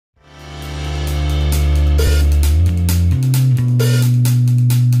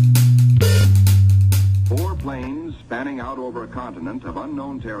Spanning out over a continent of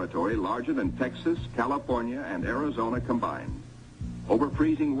unknown territory larger than Texas, California, and Arizona combined. Over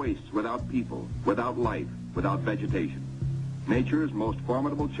freezing wastes without people, without life, without vegetation. Nature's most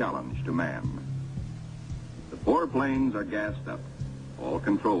formidable challenge to man. The 4 planes are gassed up. All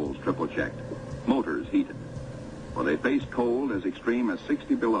controls triple checked. Motors heated. For they face cold as extreme as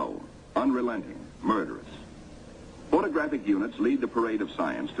 60 below. Unrelenting, murderous. Photographic units lead the parade of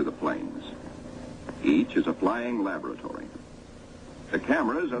science to the planes. Each is a flying laboratory. The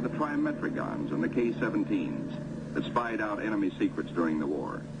cameras are the trimetricons and the K-17s that spied out enemy secrets during the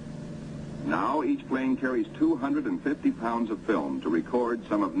war. Now each plane carries 250 pounds of film to record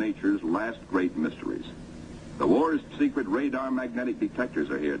some of nature's last great mysteries. The war's secret radar magnetic detectors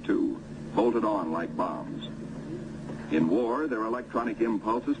are here too, bolted on like bombs. In war, their electronic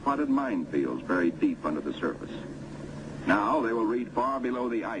impulses spotted minefields buried deep under the surface. Now they will read far below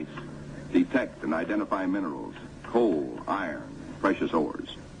the ice, detect and identify minerals, coal, iron, precious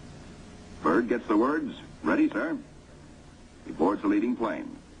ores. Byrd gets the words, "Ready, sir." He boards the leading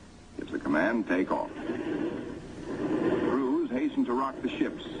plane, gives the command, "Take off." Crews hasten to rock the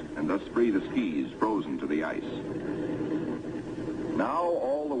ships and thus free the skis frozen to the ice. Now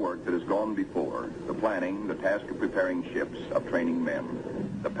all the work that has gone before, the planning, the task of preparing ships, of training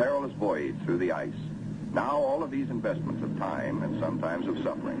men, the perilous voyage through the ice, now all of these investments of time and sometimes of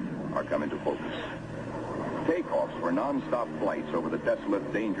suffering are come into focus. Takeoffs were non-stop flights over the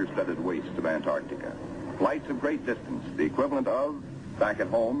desolate, danger-studded wastes of Antarctica. Flights of great distance, the equivalent of, back at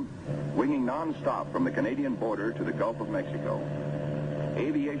home, winging non-stop from the Canadian border to the Gulf of Mexico.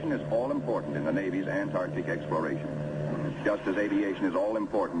 Aviation is all important in the Navy's Antarctic exploration, just as aviation is all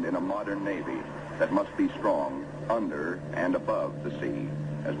important in a modern Navy that must be strong under and above the sea,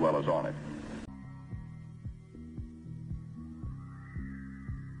 as well as on it.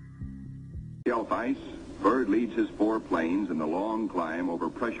 Shelf ice, Byrd leads his 4 planes in the long climb over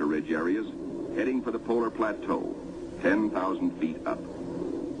pressure ridge areas, heading for the polar plateau, 10,000 feet up.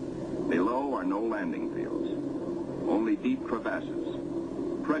 Below are no landing fields, only deep crevasses.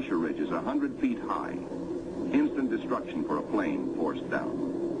 Pressure ridges 100 feet high. Instant destruction for a plane forced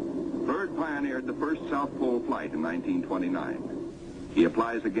down. Byrd pioneered the first South Pole flight in 1929. He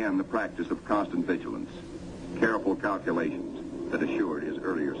applies again the practice of constant vigilance, careful calculations that assured his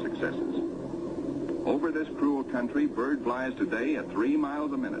earlier successes. Over this cruel country, Byrd flies today at 3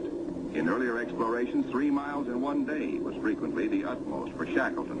 miles a minute. In earlier explorations, 3 miles in one day was frequently the utmost for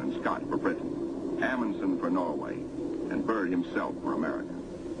Shackleton and Scott for Britain, Amundsen for Norway, and Byrd himself for America.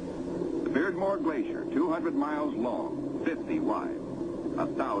 The Beardmore Glacier, 200 miles long, 50 wide,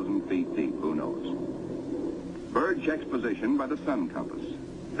 1,000 feet deep, who knows. Byrd checks position by the sun compass.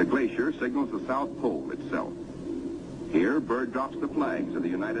 The glacier signals the South Pole itself. Here, Byrd drops the flags of the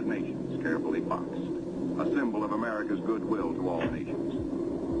United Nations, carefully boxed, a symbol of America's goodwill to all nations.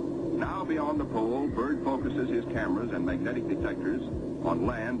 Now beyond the pole, Byrd focuses his cameras and magnetic detectors on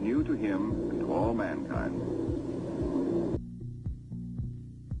land new to him and to all mankind.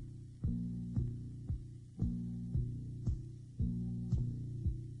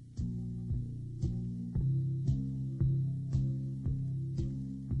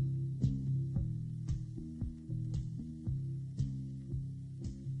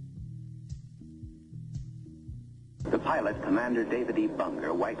 The pilot, Commander David E.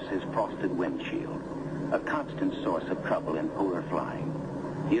 Bunger, wipes his frosted windshield, a constant source of trouble in polar flying.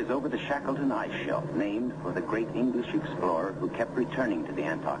 He is over the Shackleton ice shelf, named for the great English explorer who kept returning to the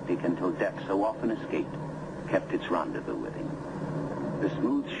Antarctic until death, so often escaped, kept its rendezvous with him. The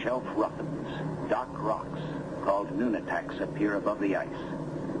smooth shelf roughens. Dark rocks, called nunataks, appear above the ice.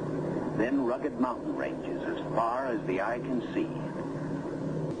 Then rugged mountain ranges as far as the eye can see.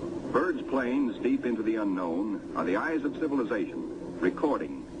 Byrd's planes, deep into the unknown, are the eyes of civilization,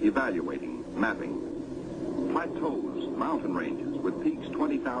 recording, evaluating, mapping. Plateaus, mountain ranges, with peaks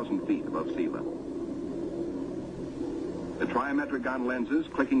 20,000 feet above sea level. The trimetricon lenses,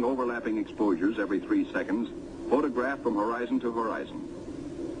 clicking overlapping exposures every 3 seconds, photograph from horizon to horizon.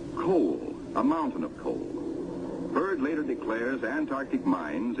 Coal, a mountain of coal. Byrd later declares Antarctic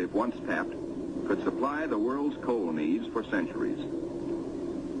mines, if once tapped, could supply the world's coal needs for centuries.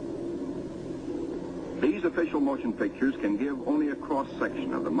 These official motion pictures can give only a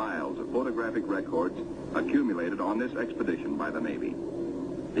cross-section of the miles of photographic records accumulated on this expedition by the Navy.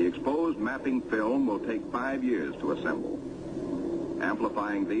 The exposed mapping film will take 5 years to assemble.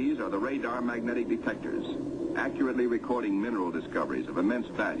 Amplifying these are the radar magnetic detectors, accurately recording mineral discoveries of immense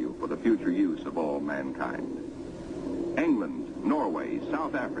value for the future use of all mankind. England, Norway,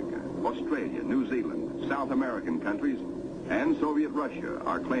 South Africa, Australia, New Zealand, South American countries, and Soviet Russia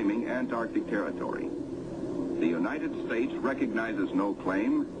are claiming Antarctic territory. the United States recognizes no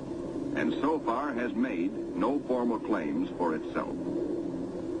claim and so far has made no formal claims for itself.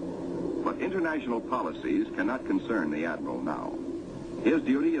 But international policies cannot concern the Admiral now. His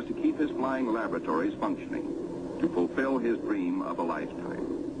duty is to keep his flying laboratories functioning, to fulfill his dream of a lifetime.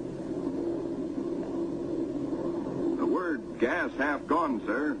 The word "gas half gone,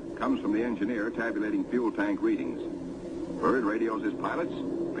 sir," comes from the engineer tabulating fuel tank readings. Byrd radios his pilots,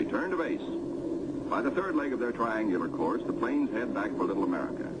 return to base. By the third leg of their triangular course, the planes head back for Little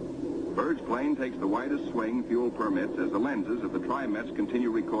America. Byrd's plane takes the widest swing fuel permits as the lenses of the Trimets continue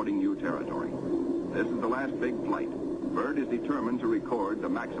recording new territory. This is the last big flight. Byrd is determined to record the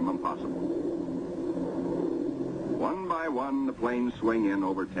maximum possible. One by one, the planes swing in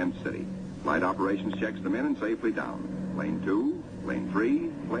over Tent City. Flight operations checks them in and safely down. Plane 2, plane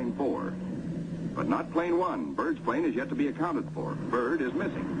 3, plane 4. But not plane 1. Byrd's plane is yet to be accounted for. Byrd is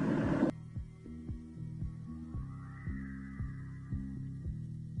missing.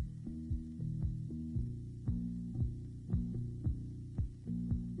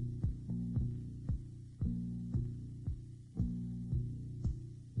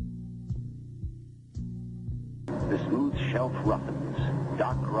 The smooth shelf roughens.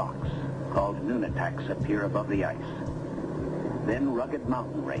 Dark rocks, called nunataks, appear above the ice. Then rugged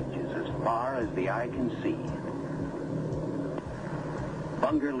mountain ranges as far as the eye can see.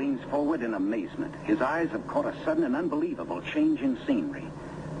 Bunger leans forward in amazement. His eyes have caught a sudden and unbelievable change in scenery.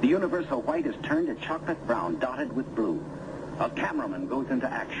 The universal white has turned to chocolate brown, dotted with blue. A cameraman goes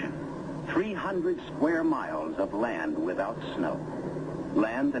into action. 300 square miles of land without snow.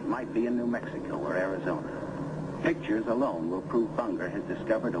 Land that might be in New Mexico or Arizona. Pictures alone will prove Bunger has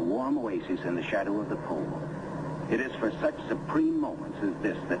discovered a warm oasis in the shadow of the pole. It is for such supreme moments as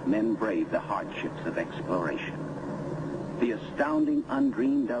this that men brave the hardships of exploration. The astounding,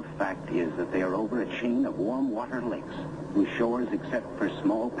 undreamed-of fact is that they are over a chain of warm water lakes whose shores, except for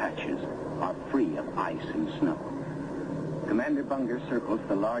small patches, are free of ice and snow. Commander Bunger circles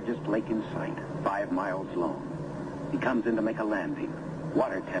the largest lake in sight, 5 miles long. He comes in to make a landing.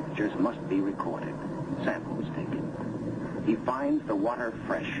 Water temperatures must be recorded. Samples taken. He finds the water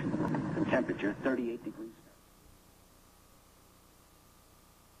fresh. The temperature 38 degrees.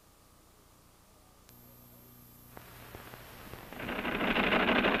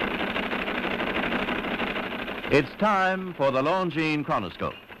 It's time for the Longines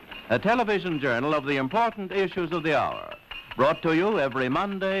Chronoscope, a television journal of the important issues of the hour, brought to you every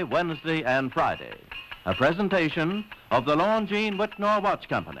Monday, Wednesday, and Friday. A presentation of the Longines Whitnor Watch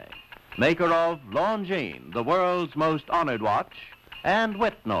Company, maker of Longines, the world's most honored watch, and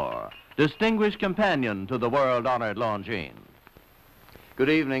Whitnor, distinguished companion to the world-honored Longines. Good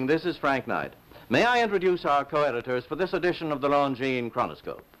evening, this is Frank Knight. May I introduce our co-editors for this edition of the Longines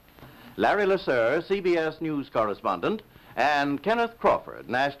Chronoscope? Larry Lasser, CBS News correspondent, and Kenneth Crawford,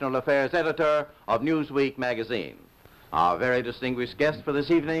 National Affairs Editor of Newsweek magazine. Our very distinguished guest for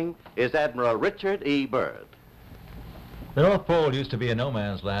this evening is Admiral Richard E. Byrd. The North Pole used to be a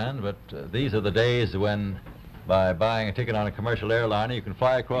no-man's land, but these are the days when, by buying a ticket on a commercial airliner, you can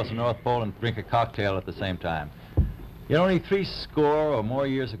fly across the North Pole and drink a cocktail at the same time. You know, only 60 or more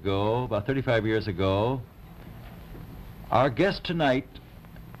years ago, about 35 years ago, our guest tonight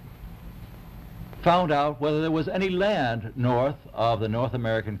found out whether there was any land north of the North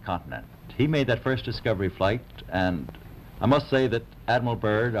American continent. He made that first discovery flight, and I must say that Admiral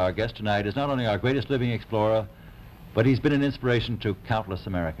Byrd, our guest tonight, is not only our greatest living explorer, but he's been an inspiration to countless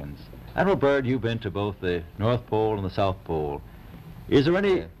Americans. Admiral Byrd, you've been to both the North Pole and the South Pole. Is there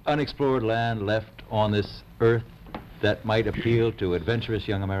any unexplored land left on this earth that might appeal to adventurous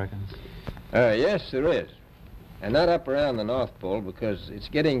young Americans? Yes, there is. And not up around the North Pole, because it's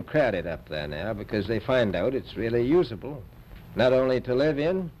getting crowded up there now, because they find out it's really usable, not only to live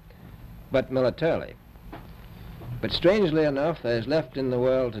in, but militarily. But strangely enough, there's left in the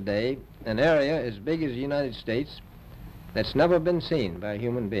world today an area as big as the United States that's never been seen by a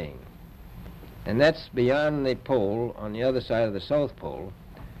human being. And that's beyond the pole on the other side of the South Pole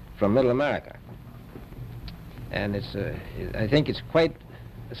from Middle America. And I think it's quite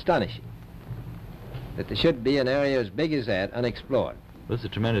astonishing that there should be an area as big as that unexplored. That's a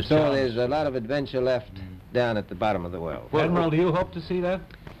tremendous So challenge. there's a lot of adventure left down at the bottom of the world. Well, Admiral, do you hope to see that?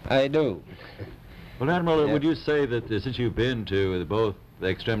 I do. Well, Admiral, Yeah. would you say that since you've been to both the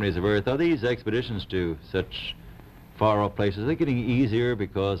extremities of Earth, are these expeditions to such far-off places, are they getting easier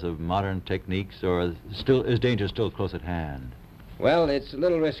because of modern techniques, or is danger still close at hand? Well, it's a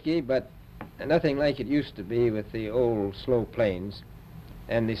little risky, but nothing like it used to be with the old slow planes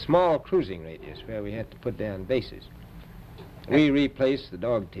and the small cruising radius where we had to put down bases. We replaced the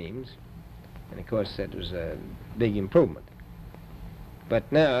dog teams, And of course, that was a big improvement.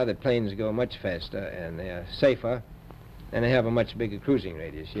 But now the planes go much faster and they are safer and they have a much bigger cruising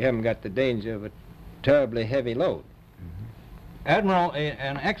radius. You haven't got the danger of a terribly heavy load. Admiral,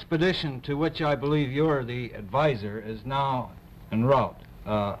 an expedition to which I believe you're the advisor is now en route.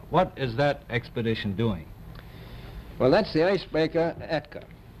 What is that expedition doing? Well, that's the icebreaker Atka,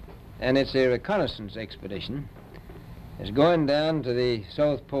 and it's a reconnaissance expedition. It's going down to the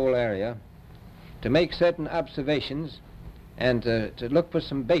South Pole area to make certain observations and to look for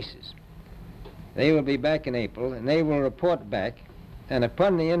some bases. They will be back in April, and they will report back, and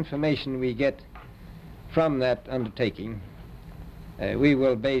upon the information we get from that undertaking, we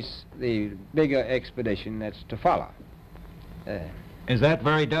will base the bigger expedition that's to follow. Is that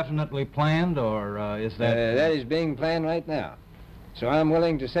very definitely planned, or is that... That is being planned right now. So I'm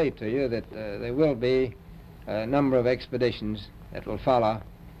willing to say to you that there will be a number of expeditions that will follow,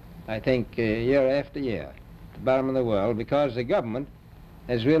 I think, year after year, to the bottom of the world, because the government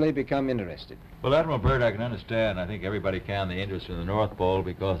has really become interested. Well, Admiral Byrd, I can understand, I think everybody can, the interest in the North Pole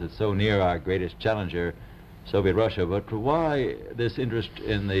because it's so near our greatest challenger, Soviet Russia, but why this interest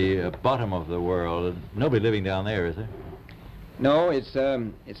in the bottom of the world? Nobody living down there, is there? No, it's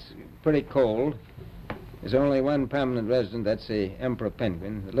pretty cold. There's only one permanent resident, that's the emperor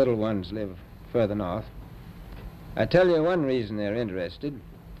penguin. The little ones live further north. I tell you one reason they're interested.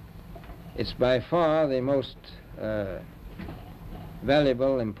 It's by far the most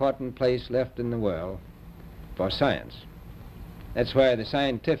valuable, important place left in the world for science. That's why the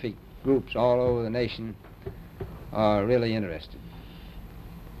scientific groups all over the nation are really interested.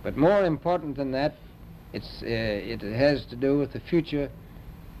 But more important than that, it has to do with the future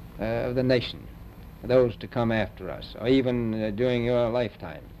of the nation, those to come after us, or even during your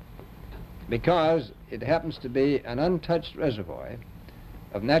lifetime, because it happens to be an untouched reservoir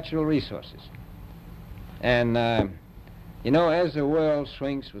of natural resources. And you know, as the world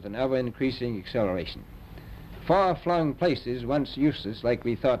shrinks with an ever-increasing acceleration, far-flung places, once useless, like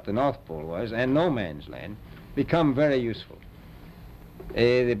we thought the North Pole was, and no man's land, become very useful.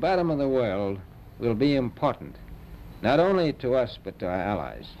 The bottom of the world will be important, not only to us, but to our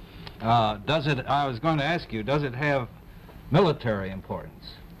allies. I was going to ask you, does it have military importance?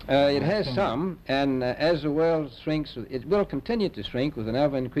 It has some, and as the world shrinks, it will continue to shrink with an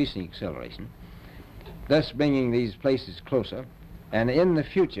ever-increasing acceleration, thus bringing these places closer. And in the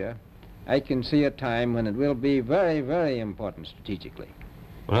future, I can see a time when it will be very, very important strategically.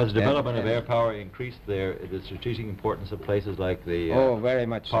 Well, has the development of air power increased the strategic importance of places like the very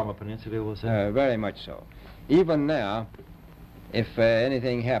much Parma so. Peninsula, we'll say? Very much so. Even now, if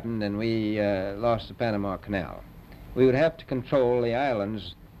anything happened and we lost the Panama Canal, we would have to control the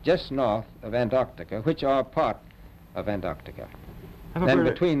islands just north of Antarctica, which are part of Antarctica, then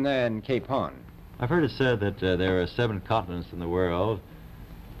between there and Cape Horn. I've heard it said that there are 7 continents in the world,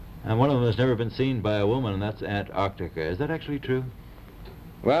 and one of them has never been seen by a woman, and that's Antarctica. Is that actually true?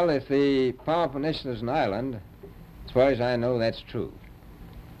 Well, if the Parma Peninsula is an island, as far as I know, that's true.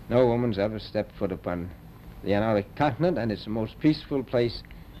 No woman's ever stepped foot upon the Antarctic continent, and it's the most peaceful place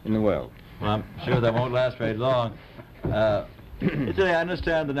in the world. Well, I'm sure that won't last very long. I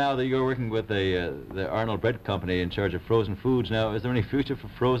understand now that you're working with the Arnold Bread Company in charge of frozen foods. Now, is there any future for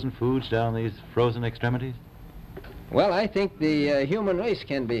frozen foods down these frozen extremities? Well, I think the human race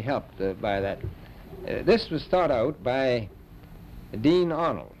can be helped by that. This was thought out by Dean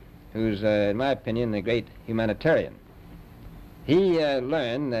Arnold, who's, in my opinion, a great humanitarian. He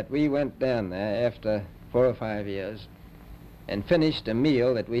learned that we went down there after 4 or 5 years and finished a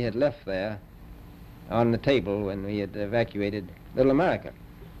meal that we had left there on the table when we had evacuated Little America.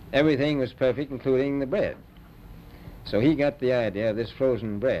 Everything was perfect, including the bread. So he got the idea of this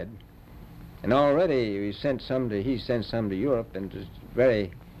frozen bread, and already he sent some to Europe, and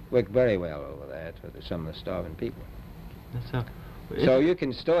it worked very well over there for some of the starving people. So you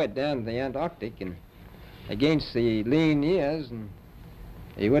can store it down in the Antarctic, and against the lean years, and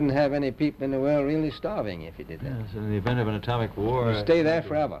you wouldn't have any people in the world really starving if you did that. Yes, in the event of an atomic war... You'd stay there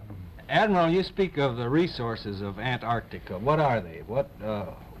forever. Admiral, you speak of the resources of Antarctica. What are they? What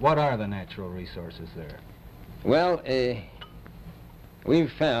are the natural resources there? Well,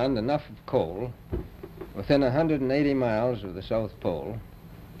 we've found enough of coal within 180 miles of the South Pole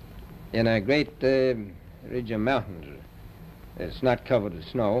in a great ridge of mountains. It's not covered with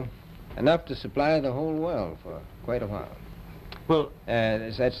snow, enough to supply the whole world for quite a while. Well,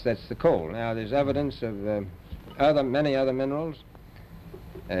 that's the coal. Now, there's evidence of many other minerals.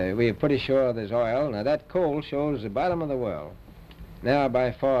 We are pretty sure there's oil. Now, that coal shows the bottom of the world. Now,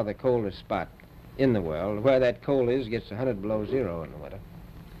 by far, the coldest spot in the world. Where that coal is gets 100 below zero in the winter.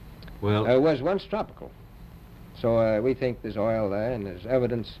 Well, was once tropical. So we think there's oil there, and there's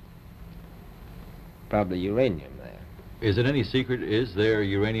evidence, probably uranium there. is it any secret? Is there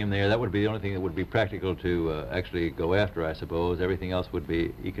uranium there? That would be the only thing that would be practical to actually go after, I suppose. Everything else would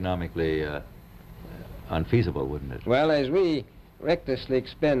be economically unfeasible, wouldn't it? Well, as we recklessly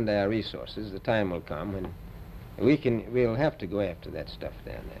expend our resources, the time will come when we'll have to go after that stuff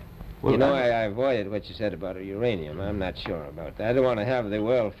down there. Well, you know, I avoided what you said about uranium. I'm not sure about that. I don't want to have the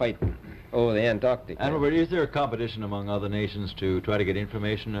world fighting over the Antarctic. Admiral Byrd, is there a competition among other nations to try to get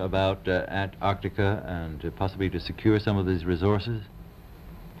information about Antarctica and possibly to secure some of these resources?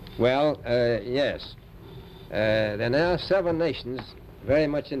 Well, yes. There are now 7 nations very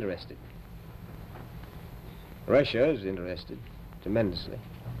much interested. Russia is interested tremendously.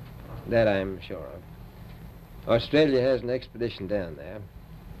 That I'm sure of. Australia has an expedition down there.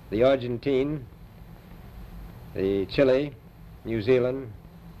 The Argentine, the Chile, New Zealand,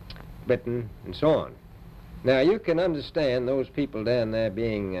 Britain, and so on. Now, you can understand those people down there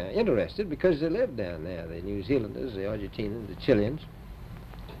being interested because they live down there, the New Zealanders, the Argentinians, the Chileans,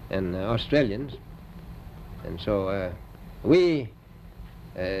 and Australians. And so we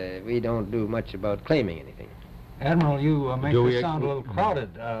don't do much about claiming anything. Admiral, you make this sound a little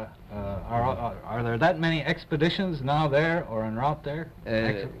crowded. Are there that many expeditions now there or en route there?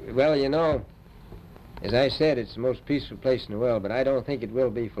 Well, you know, as I said, it's the most peaceful place in the world, but I don't think it will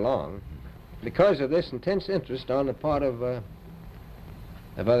be for long because of this intense interest on the part of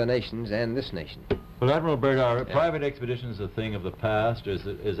other nations and this nation. Well, Admiral Byrd, are private expeditions a thing of the past?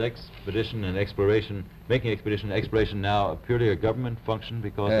 Is expedition and exploration, making expedition and exploration now purely a government function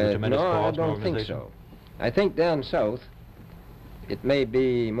because of the tremendous cost and organization? No, I don't think so. I think down south it may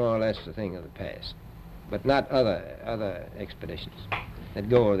be more or less a thing of the past, but not other expeditions that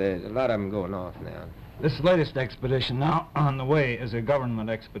go there. A lot of them go north now. This latest expedition now on the way is a government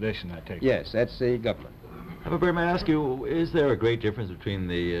expedition, I take it. Yes, that's the government. Admiral Byrd, may I ask you, is there a great difference between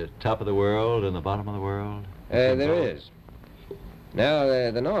the top of the world and the bottom of the world? There is. Now,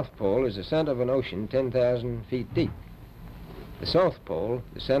 the North Pole is the center of an ocean 10,000 feet deep. The South Pole,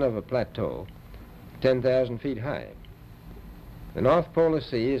 the center of a plateau, 10,000 feet high. The North Polar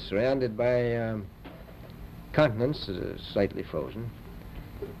Sea is surrounded by continents that are slightly frozen.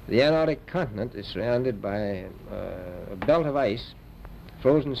 The Antarctic continent is surrounded by a belt of ice,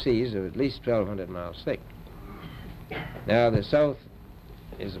 frozen seas of at least 1,200 miles thick. Now, the South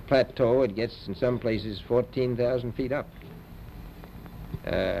is a plateau. It gets, in some places, 14,000 feet up.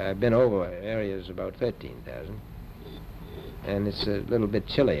 I've been over areas about 13,000, and it's a little bit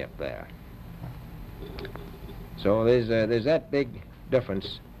chilly up there. So there's that big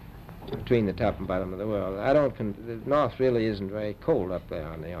difference between the top and bottom of the world. The North really isn't very cold up there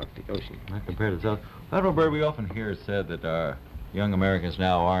on the Arctic Ocean. Not compared to the South. Admiral Byrd, we often hear it said that our young Americans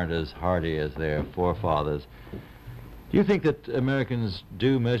now aren't as hardy as their forefathers. Do you think that Americans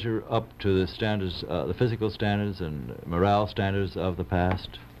do measure up to the standards, the physical standards and morale standards of the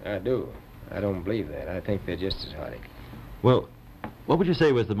past? I do. I don't believe that. I think they're just as hardy. Well, what would you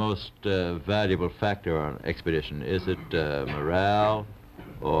say was the most valuable factor on an expedition? Is it morale,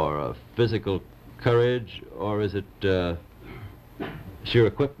 or physical courage, or is it sheer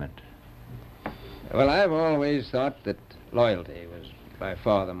equipment? Well, I've always thought that loyalty was by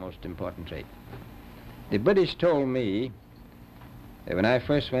far the most important trait. The British told me that when I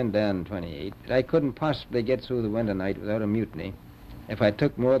first went down in 28, that I couldn't possibly get through the winter night without a mutiny if I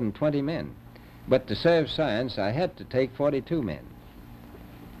took more than 20 men. But to serve science, I had to take 42 men.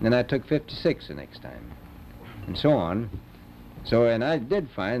 Then I took 56 the next time, and so on. So, and I did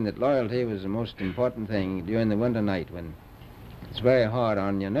find that loyalty was the most important thing during the winter night when it's very hard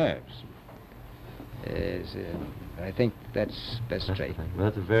on your nerves. I think that's best trait. Well,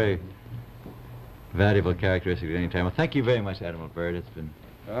 that's a very valuable characteristic at any time. Well, thank you very much, Admiral Byrd. It's been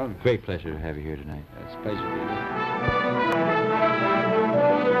a great pleasure to have you here tonight. It's a pleasure being here.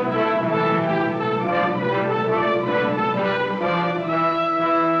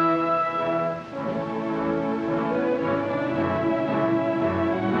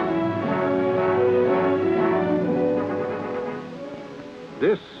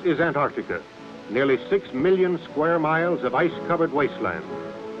 This is Antarctica, nearly 6 million square miles of ice-covered wasteland,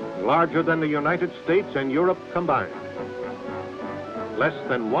 larger than the United States and Europe combined. Less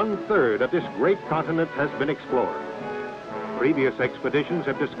than 1/3 of this great continent has been explored. Previous expeditions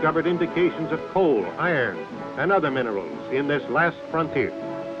have discovered indications of coal, iron, and other minerals in this last frontier.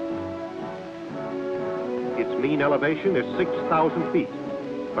 Its mean elevation is 6,000 feet,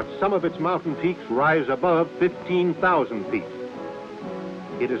 but some of its mountain peaks rise above 15,000 feet.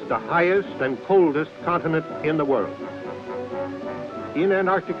 It is the highest and coldest continent in the world. In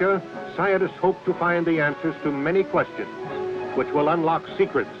Antarctica, scientists hope to find the answers to many questions which will unlock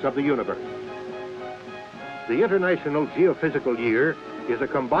secrets of the universe. The International Geophysical Year is a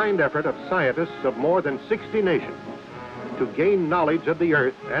combined effort of scientists of more than 60 nations to gain knowledge of the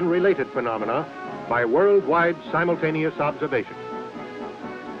Earth and related phenomena by worldwide simultaneous observation.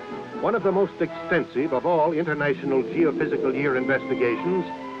 One of the most extensive of all International Geophysical Year investigations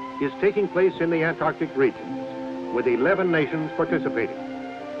is taking place in the Antarctic region, with 11 nations participating.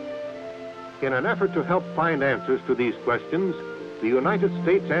 In an effort to help find answers to these questions, the United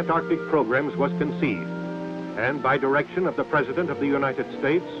States Antarctic Programs was conceived, and by direction of the President of the United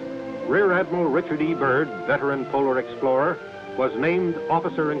States, Rear Admiral Richard E. Byrd, veteran polar explorer, was named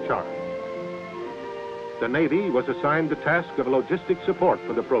officer in charge. The Navy was assigned the task of logistic support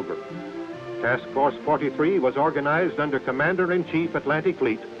for the program. Task Force 43 was organized under Commander-in-Chief Atlantic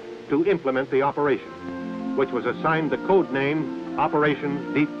Fleet to implement the operation, which was assigned the code name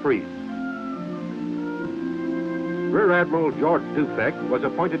Operation Deep Freeze. Rear Admiral George Dufek was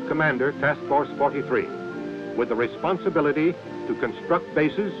appointed Commander Task Force 43, with the responsibility to construct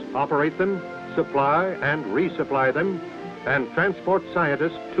bases, operate them, supply and resupply them, and transport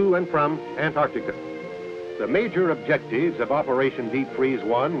scientists to and from Antarctica. The major objectives of Operation Deep Freeze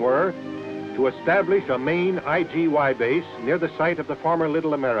 1 were to establish a main IGY base near the site of the former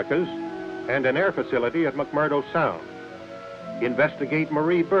Little Americas and an air facility at McMurdo Sound, investigate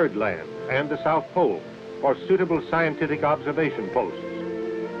Marie Byrd Land and the South Pole for suitable scientific observation posts,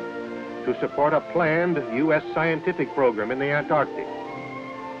 to support a planned U.S. scientific program in the Antarctic,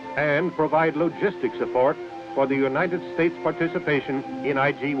 and provide logistic support for the United States participation in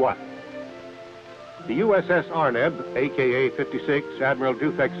IGY. The USS Arneb, a.k.a. 56, Admiral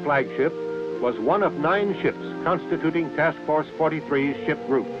Dufek's flagship, was one of 9 ships constituting Task Force 43's ship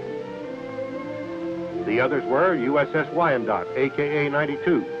group. The others were USS Wyandotte, a.k.a.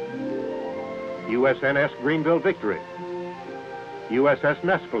 92, USNS Greenville Victory, USS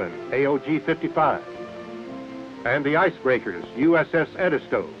Neskelen, AOG 55, and the icebreakers USS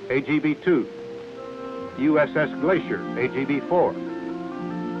Edisto, AGB 2, USS Glacier, AGB 4,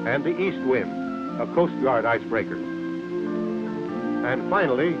 and the East Wind, a Coast Guard icebreaker. And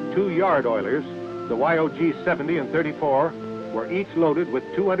finally, 2 yard oilers, the YOG 70 and 34, were each loaded with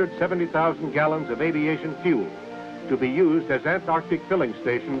 270,000 gallons of aviation fuel to be used as Antarctic filling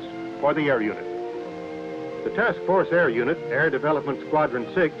stations for the air unit. The Task Force Air Unit, Air Development Squadron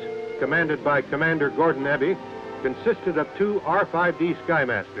 6, commanded by Commander Gordon Eby, consisted of 2 R-5D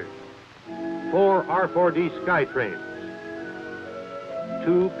Skymasters, 4 R-4D Skytrains,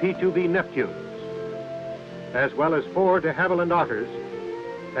 2 P-2B Neptunes, as well as 4 de Havilland Otters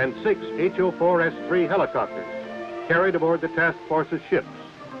and 6 HO-4S3 helicopters carried aboard the task force's ships.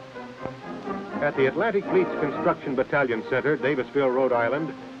 At the Atlantic Fleet's Construction Battalion Center, Davisville, Rhode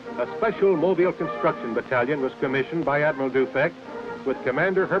Island, a special mobile construction battalion was commissioned by Admiral Dufek, with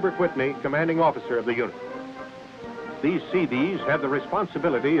Commander Herbert Whitney, commanding officer of the unit. These Seabees had the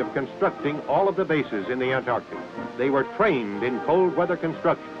responsibility of constructing all of the bases in the Antarctic. They were trained in cold weather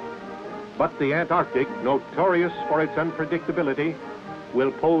construction. But the Antarctic, notorious for its unpredictability,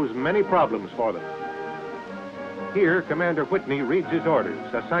 will pose many problems for them. Here, Commander Whitney reads his orders,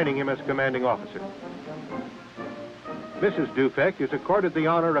 assigning him as commanding officer. Mrs. Dufek is accorded the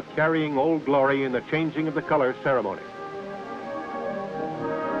honor of carrying Old Glory in the changing of the colors ceremony.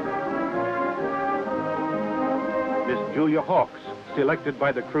 Miss Julia Hawks, selected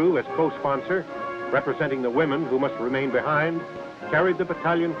by the crew as co-sponsor, representing the women who must remain behind, carried the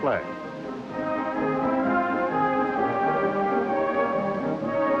battalion flag.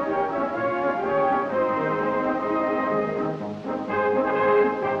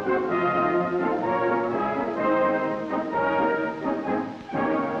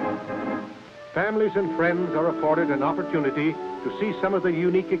 Families and friends are afforded an opportunity to see some of the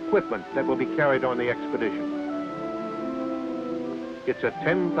unique equipment that will be carried on the expedition. It's a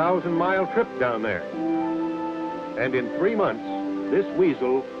 10,000-mile trip down there. And in 3 months, this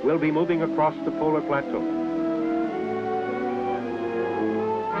weasel will be moving across the polar plateau.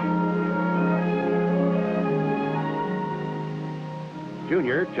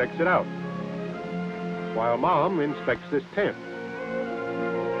 Junior checks it out, while Mom inspects this tent.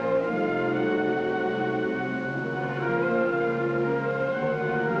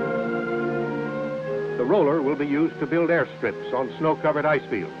 The roller will be used to build airstrips on snow-covered ice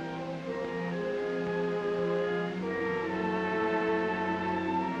fields.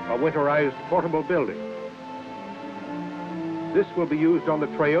 A winterized portable building. This will be used on the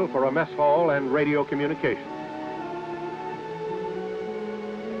trail for a mess hall and radio communication.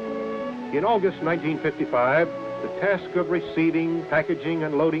 In August 1955, The task of receiving, packaging,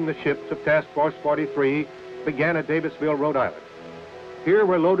 and loading the ships of Task Force 43 began at Davisville, Rhode Island. Here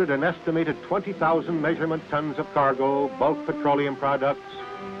were loaded an estimated 20,000 measurement tons of cargo, bulk petroleum products,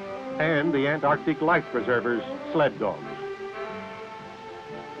 and the Antarctic life preservers, sled dogs.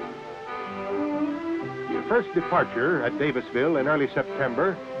 The first departure at Davisville in early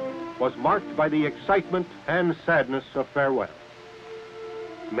September was marked by the excitement and sadness of farewell.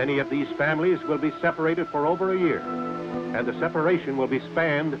 Many of these families will be separated for over a year, and the separation will be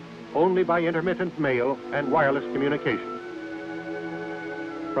spanned only by intermittent mail and wireless communication.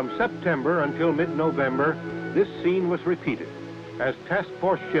 From September until mid-November, this scene was repeated as task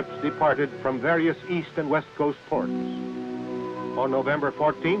force ships departed from various east and west coast ports. On November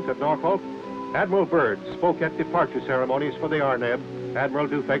 14th at Norfolk, Admiral Byrd spoke at departure ceremonies for the Arneb, Admiral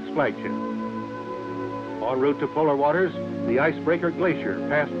Dufek's flagship. En route to polar waters, the icebreaker Glacier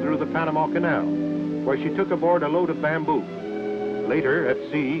passed through the Panama Canal, where she took aboard a load of bamboo. Later, at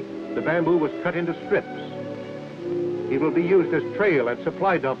sea, the bamboo was cut into strips. It will be used as trail and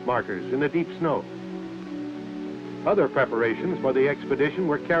supply dump markers in the deep snow. Other preparations for the expedition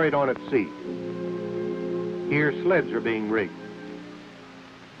were carried on at sea. Here, sleds are being rigged.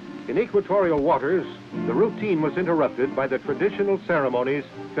 In equatorial waters, the routine was interrupted by the traditional ceremonies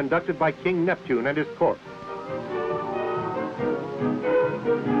conducted by King Neptune and his court.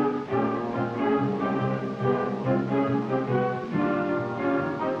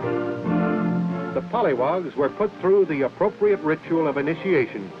 The pollywogs were put through the appropriate ritual of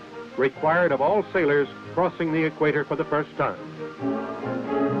initiation required of all sailors crossing the equator for the first time.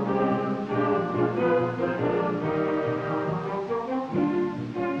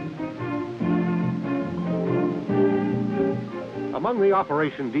 Among the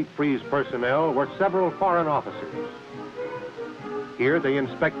Operation Deep Freeze personnel were several foreign officers. Here they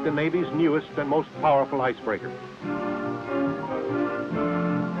inspect the Navy's newest and most powerful icebreaker.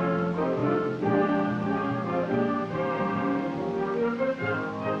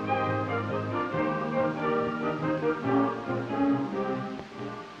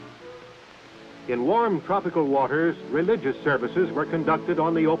 In warm tropical waters, religious services were conducted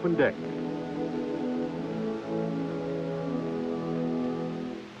on the open deck.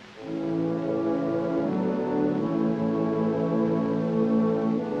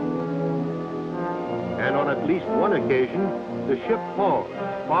 And on at least one occasion, the ship paused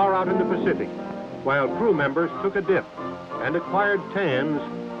far out in the Pacific, while crew members took a dip and acquired tans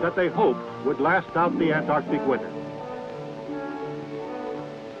that they hoped would last out the Antarctic winter.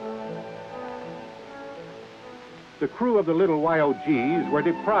 The crew of the little YOGs were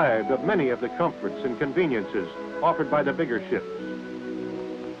deprived of many of the comforts and conveniences offered by the bigger ships.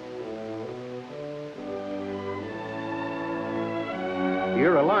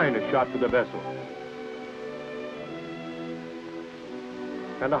 Here a line is shot for the vessel,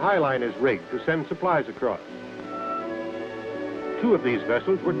 and a high line is rigged to send supplies across. Two of these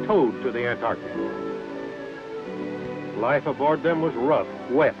vessels were towed to the Antarctic. Life aboard them was rough,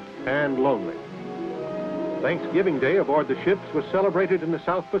 wet, and lonely. Thanksgiving Day aboard the ships was celebrated in the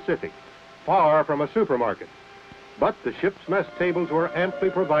South Pacific, far from a supermarket. But the ship's mess tables were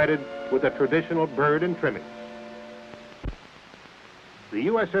amply provided with the traditional bird and trimmings. The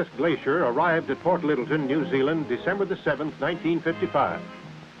USS Glacier arrived at Port Lyttelton, New Zealand, December the 7th, 1955.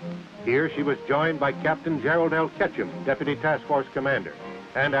 Here she was joined by Captain Gerald L. Ketchum, Deputy Task Force Commander,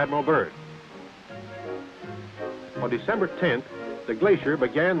 and Admiral Byrd. On December 10th, the Glacier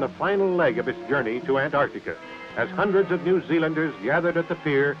began the final leg of its journey to Antarctica, as hundreds of New Zealanders gathered at the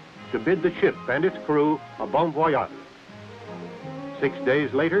pier to bid the ship and its crew a bon voyage. 6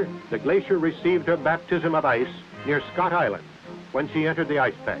 days later, the Glacier received her baptism of ice near Scott Island when she entered the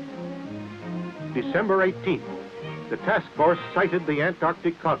ice pack. December 18th, the task force sighted the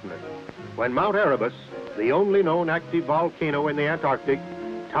Antarctic continent when Mount Erebus, the only known active volcano in the Antarctic,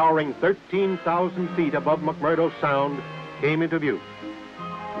 towering 13,000 feet above McMurdo Sound, came into view.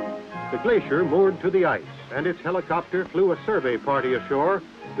 The Glacier moored to the ice, and its helicopter flew a survey party ashore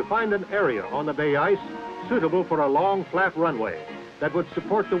to find an area on the bay ice suitable for a long, flat runway that would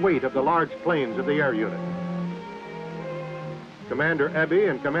support the weight of the large planes of the air unit. Commander Abbey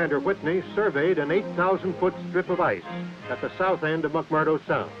and Commander Whitney surveyed an 8,000-foot strip of ice at the south end of McMurdo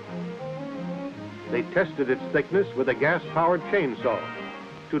Sound. They tested its thickness with a gas-powered chainsaw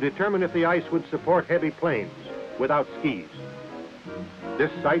to determine if the ice would support heavy planes without skis.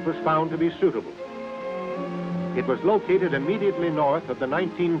 This site was found to be suitable. It was located immediately north of the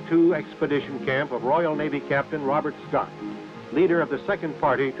 1902 expedition camp of Royal Navy Captain Robert Scott, leader of the second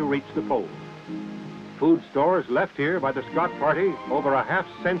party to reach the pole. Food stores left here by the Scott party over a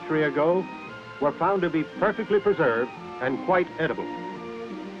half-century ago were found to be perfectly preserved and quite edible.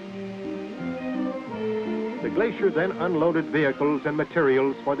 The glacier then unloaded vehicles and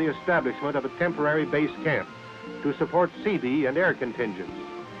materials for the establishment of a temporary base camp to support Sea and air contingents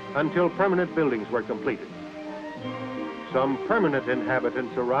until permanent buildings were completed. Some permanent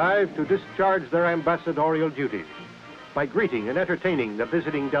inhabitants arrived to discharge their ambassadorial duties by greeting and entertaining the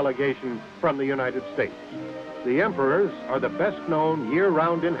visiting delegation from the United States. The emperors are the best-known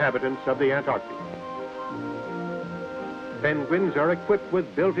year-round inhabitants of the Antarctic. Penguins are equipped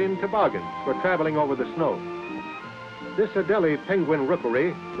with built-in toboggans for traveling over the snow. This Adelie penguin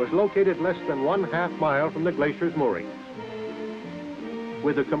rookery was located less than 1/2 mile from the glacier's moorings.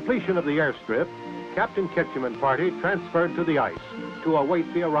 With the completion of the airstrip, Captain Ketchum and party transferred to the ice to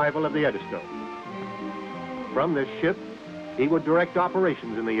await the arrival of the Edisto. From this ship, he would direct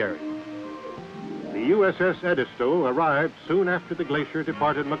operations in the area. The USS Edisto arrived soon after the glacier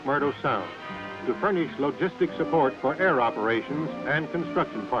departed McMurdo Sound to furnish logistic support for air operations and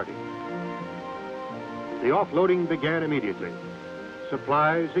construction parties. The offloading began immediately.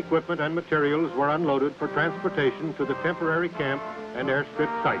 Supplies, equipment, and materials were unloaded for transportation to the temporary camp and airstrip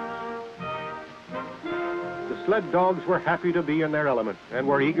sites. The sled dogs were happy to be in their element and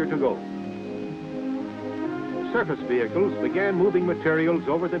were eager to go. Surface vehicles began moving materials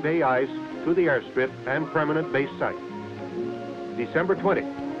over the bay ice to the airstrip and permanent base site. December 20,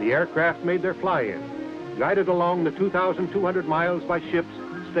 the aircraft made their fly-in, guided along the 2,200 miles by ships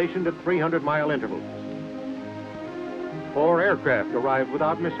stationed at 300-mile intervals. 4 aircraft arrived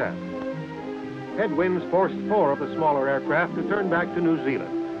without mishap. Headwinds forced 4 of the smaller aircraft to turn back to New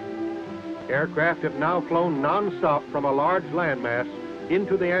Zealand. Aircraft have now flown non-stop from a large landmass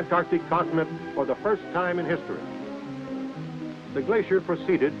into the Antarctic continent for the first time in history. The glacier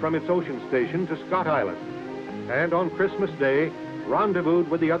proceeded from its ocean station to Scott Island, and on Christmas Day, rendezvoused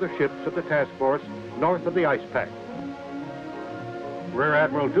with the other ships of the task force north of the ice pack. Rear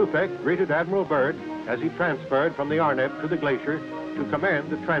Admiral Dufek greeted Admiral Byrd as he transferred from the Arneb to the glacier to command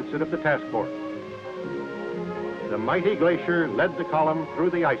the transit of the task force. The mighty glacier led the column through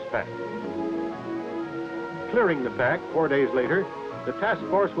the ice pack. Clearing the pack 4 days later, the task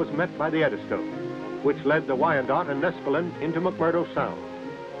force was met by the Edisto, which led the Wyandotte and Nespelin into McMurdo Sound.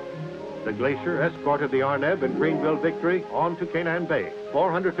 The glacier escorted the Arneb and Greenville Victory on to Canaan Bay,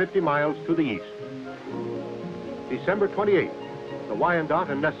 450 miles to the east. December 28th, the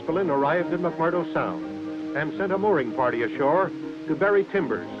Wyandotte and Nespelin arrived in McMurdo Sound and sent a mooring party ashore to bury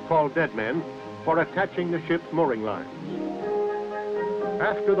timbers, called dead men, for attaching the ship's mooring lines.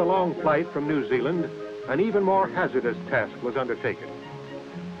 After the long flight from New Zealand, an even more hazardous task was undertaken.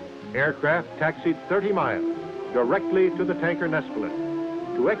 Aircraft taxied 30 miles directly to the tanker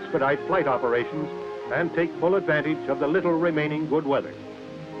Nespelin to expedite flight operations and take full advantage of the little remaining good weather.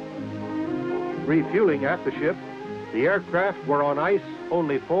 Refueling at the ship, the aircraft were on ice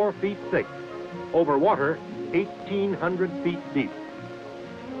only 4 feet thick, over water 1,800 feet deep.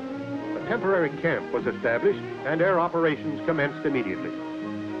 A temporary camp was established and air operations commenced immediately.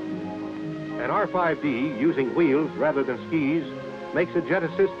 An R-5D using wheels rather than skis makes a jet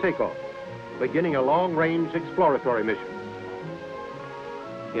assist takeoff, beginning a long-range exploratory mission.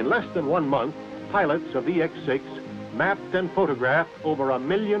 In less than 1 month, pilots of EX-6 mapped and photographed over 1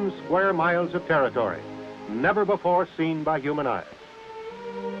 million square miles of territory, never before seen by human eyes.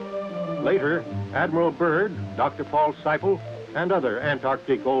 Later, Admiral Byrd, Dr. Paul Seipel, and other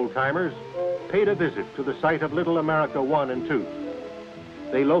Antarctic old-timers paid a visit to the site of Little America 1 and 2.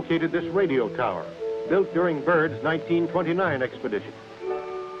 They located this radio tower, built during Byrd's 1929 expedition.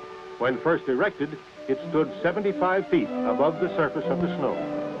 When first erected, it stood 75 feet above the surface of the snow.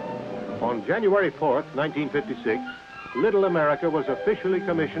 On January 4th, 1956, Little America was officially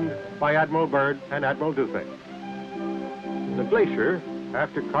commissioned by Admiral Byrd and Admiral Dufek. The glacier,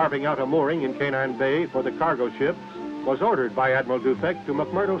 after carving out a mooring in Canaan Bay for the cargo ships, was ordered by Admiral Dufek to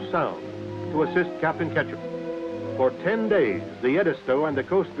McMurdo Sound to assist Captain Ketchum. For 10 days, the Edisto and the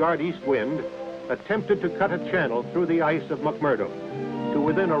Coast Guard East Wind attempted to cut a channel through the ice of McMurdo to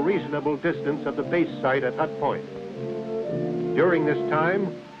within a reasonable distance of the base site at Hut Point. During this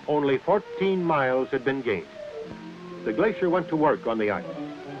time, only 14 miles had been gained. The glacier went to work on the ice.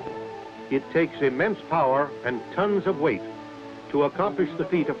 It takes immense power and tons of weight to accomplish the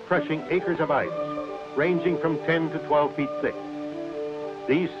feat of crushing acres of ice, ranging from 10 to 12 feet thick.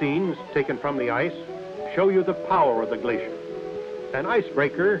 These scenes, taken from the ice, show you the power of the glacier. An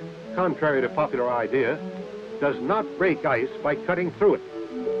icebreaker, contrary to popular idea, does not break ice by cutting through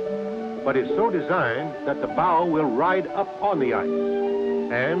it, but is so designed that the bow will ride up on the ice,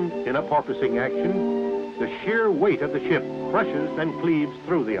 and in a porpoising action, the sheer weight of the ship crushes and cleaves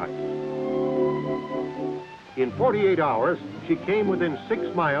through the ice. In 48 hours, she came within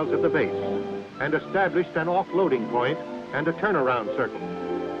 6 miles of the base and established an offloading point and a turnaround circle.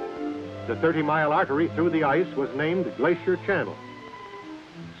 The 30-mile artery through the ice was named Glacier Channel.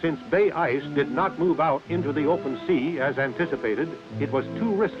 Since bay ice did not move out into the open sea as anticipated, it was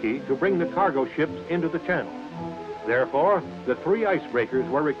too risky to bring the cargo ships into the channel. Therefore, the 3 icebreakers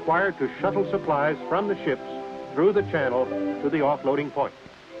were required to shuttle supplies from the ships through the channel to the offloading point.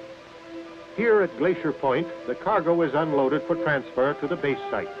 Here at Glacier Point, the cargo is unloaded for transfer to the base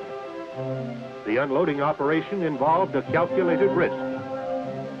site. The unloading operation involved a calculated risk.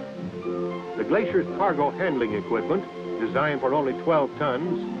 The Glacier's cargo handling equipment, designed for only 12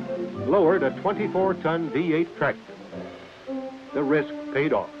 tons, lowered a 24-ton V8 tractor. The risk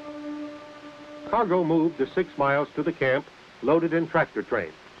paid off. Cargo moved the 6 miles to the camp, loaded in tractor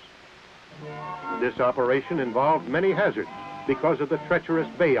trains. This operation involved many hazards because of the treacherous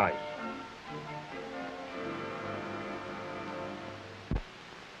bay ice.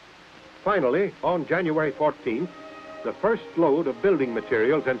 Finally, on January 14th, the first load of building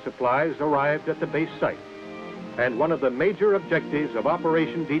materials and supplies arrived at the base site, and one of the major objectives of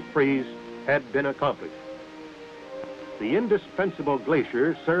Operation Deep Freeze had been accomplished. The indispensable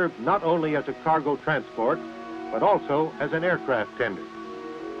Glacier served not only as a cargo transport, but also as an aircraft tender.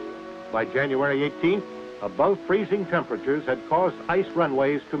 By January 18th, above freezing temperatures had caused ice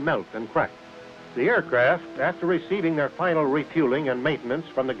runways to melt and crack. The aircraft, after receiving their final refueling and maintenance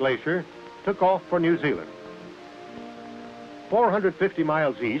from the Glacier, took off for New Zealand. 450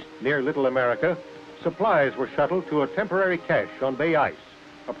 miles east, near Little America, supplies were shuttled to a temporary cache on bay ice,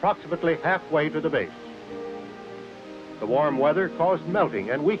 approximately halfway to the base. The warm weather caused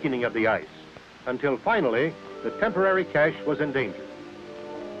melting and weakening of the ice, until finally the temporary cache was endangered.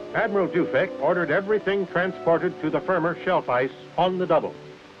 Admiral Dufek ordered everything transported to the firmer shelf ice on the double.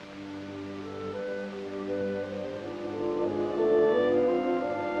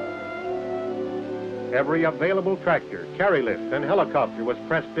 Every available tractor, carry lift, and helicopter was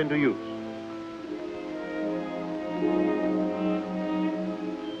pressed into use.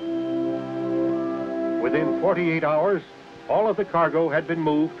 Within 48 hours, all of the cargo had been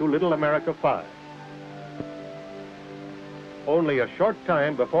moved to Little America 5. Only a short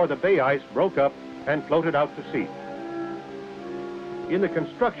time before the bay ice broke up and floated out to sea. In the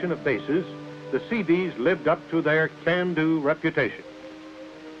construction of bases, the Seabees lived up to their can-do reputation.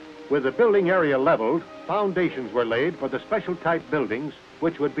 With the building area leveled, foundations were laid for the special type buildings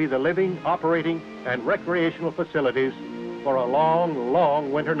which would be the living, operating, and recreational facilities for a long,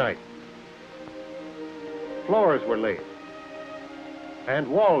 long winter night. Floors were laid and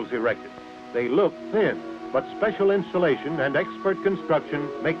walls erected. They look thin, but special insulation and expert construction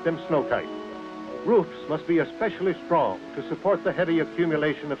make them snow-tight. Roofs must be especially strong to support the heavy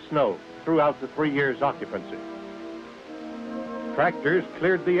accumulation of snow throughout the 3 years' occupancy. Tractors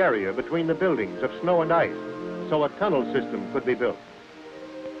cleared the area between the buildings of snow and ice so a tunnel system could be built.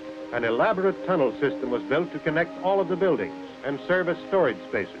 An elaborate tunnel system was built to connect all of the buildings and serve as storage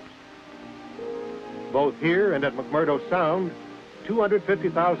spaces. Both here and at McMurdo Sound,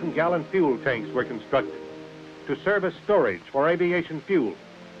 250,000-gallon fuel tanks were constructed to serve as storage for aviation fuel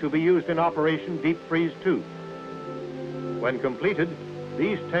to be used in Operation Deep Freeze 2. When completed,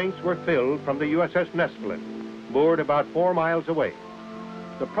 these tanks were filled from the USS Nestling, moored about 4 miles away.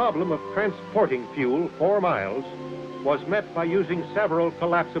 The problem of transporting fuel 4 miles was met by using several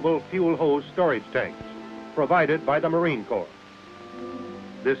collapsible fuel hose storage tanks provided by the Marine Corps.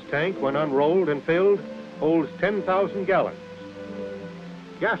 This tank, when unrolled and filled, holds 10,000 gallons.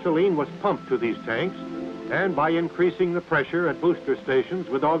 Gasoline was pumped to these tanks, and by increasing the pressure at booster stations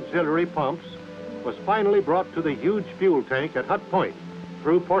with auxiliary pumps, was finally brought to the huge fuel tank at Hut Point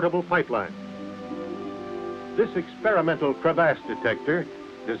through portable pipeline. This experimental crevasse detector,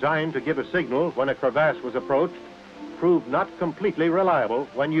 designed to give a signal when a crevasse was approached, proved not completely reliable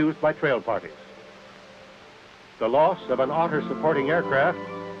when used by trail parties. The loss of an otter supporting aircraft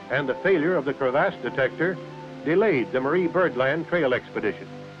and the failure of the crevasse detector delayed the Marie Birdland trail expedition.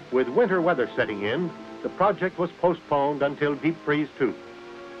 With winter weather setting in, the project was postponed until Deep Freeze 2.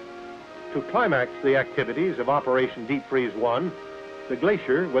 To climax the activities of Operation Deep Freeze 1, the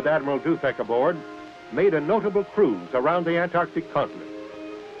Glacier, with Admiral Dufek aboard, made a notable cruise around the Antarctic continent.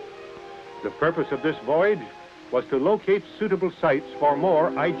 The purpose of this voyage was to locate suitable sites for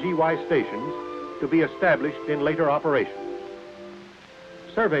more IGY stations to be established in later operations.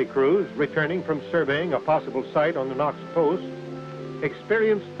 Survey crews returning from surveying a possible site on the Knox coast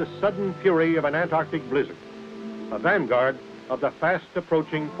experienced the sudden fury of an Antarctic blizzard, a vanguard of the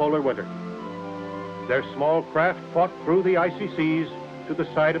fast-approaching polar winter. Their small craft fought through the icy seas to the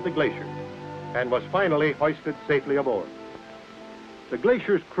side of the glacier. and was finally hoisted safely aboard. The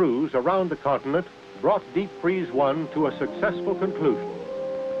Glacier's cruise around the continent brought Deep Freeze 1 to a successful conclusion,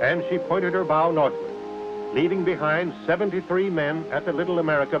 and she pointed her bow northward, leaving behind 73 men at the Little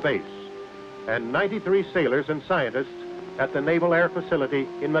America base and 93 sailors and scientists at the Naval Air Facility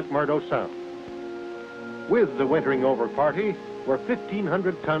in McMurdo Sound. With the wintering over party were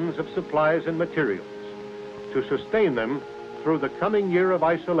 1,500 tons of supplies and materials to sustain them through the coming year of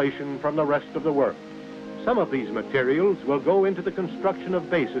isolation from the rest of the world. Some of these materials will go into the construction of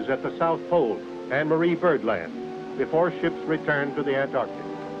bases at the South Pole and Marie Byrd Land before ships return to the Antarctic.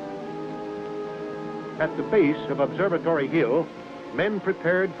 At the base of Observatory Hill, men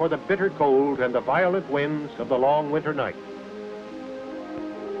prepared for the bitter cold and the violent winds of the long winter night.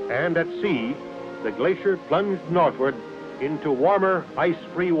 And at sea, the Glacier plunged northward into warmer,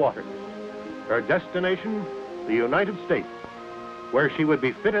 ice-free waters. Her destination, the United States, where she would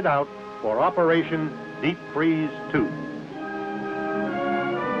be fitted out for Operation Deep Freeze 2.